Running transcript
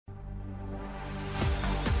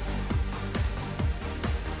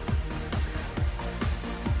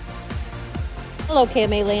Hello,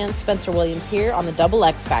 KMA Land. Spencer Williams here on the Double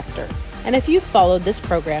X Factor. And if you've followed this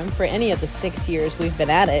program for any of the 6 years we've been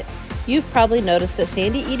at it, you've probably noticed that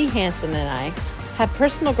Sandy Edie Hansen and I have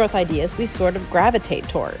personal growth ideas we sort of gravitate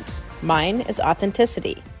towards. Mine is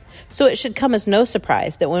authenticity. So it should come as no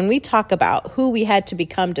surprise that when we talk about who we had to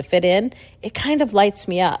become to fit in, it kind of lights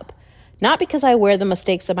me up. Not because I wear the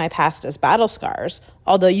mistakes of my past as battle scars,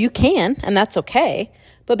 although you can, and that's okay,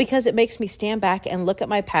 but because it makes me stand back and look at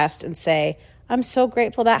my past and say, I'm so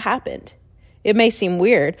grateful that happened. It may seem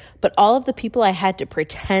weird, but all of the people I had to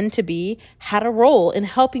pretend to be had a role in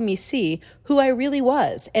helping me see who I really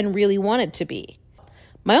was and really wanted to be.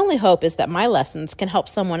 My only hope is that my lessons can help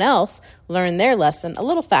someone else learn their lesson a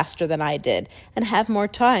little faster than I did and have more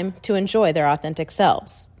time to enjoy their authentic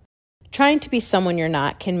selves. Trying to be someone you're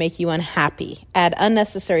not can make you unhappy, add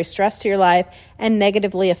unnecessary stress to your life, and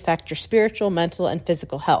negatively affect your spiritual, mental, and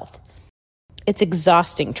physical health. It's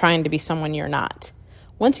exhausting trying to be someone you're not.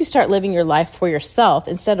 Once you start living your life for yourself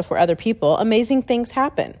instead of for other people, amazing things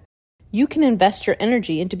happen. You can invest your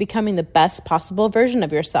energy into becoming the best possible version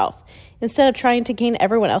of yourself instead of trying to gain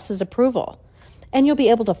everyone else's approval. And you'll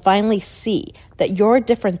be able to finally see that your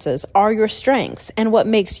differences are your strengths and what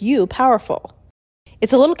makes you powerful.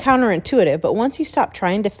 It's a little counterintuitive, but once you stop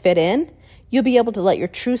trying to fit in, you'll be able to let your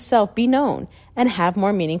true self be known and have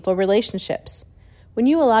more meaningful relationships. When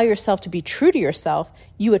you allow yourself to be true to yourself,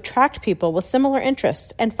 you attract people with similar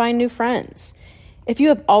interests and find new friends. If you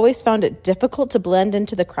have always found it difficult to blend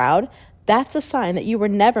into the crowd, that's a sign that you were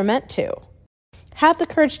never meant to. Have the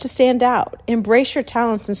courage to stand out, embrace your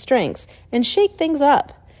talents and strengths, and shake things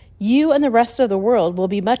up. You and the rest of the world will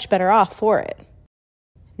be much better off for it.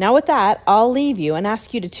 Now with that, I'll leave you and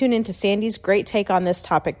ask you to tune in to Sandy's great take on this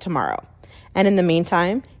topic tomorrow. And in the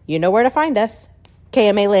meantime, you know where to find us.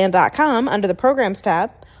 KMAland.com under the Programs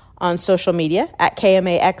tab, on social media at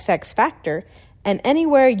KMAXXFactor, and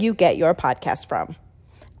anywhere you get your podcast from.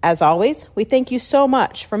 As always, we thank you so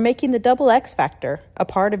much for making the Double X Factor a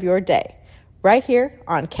part of your day, right here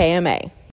on KMA.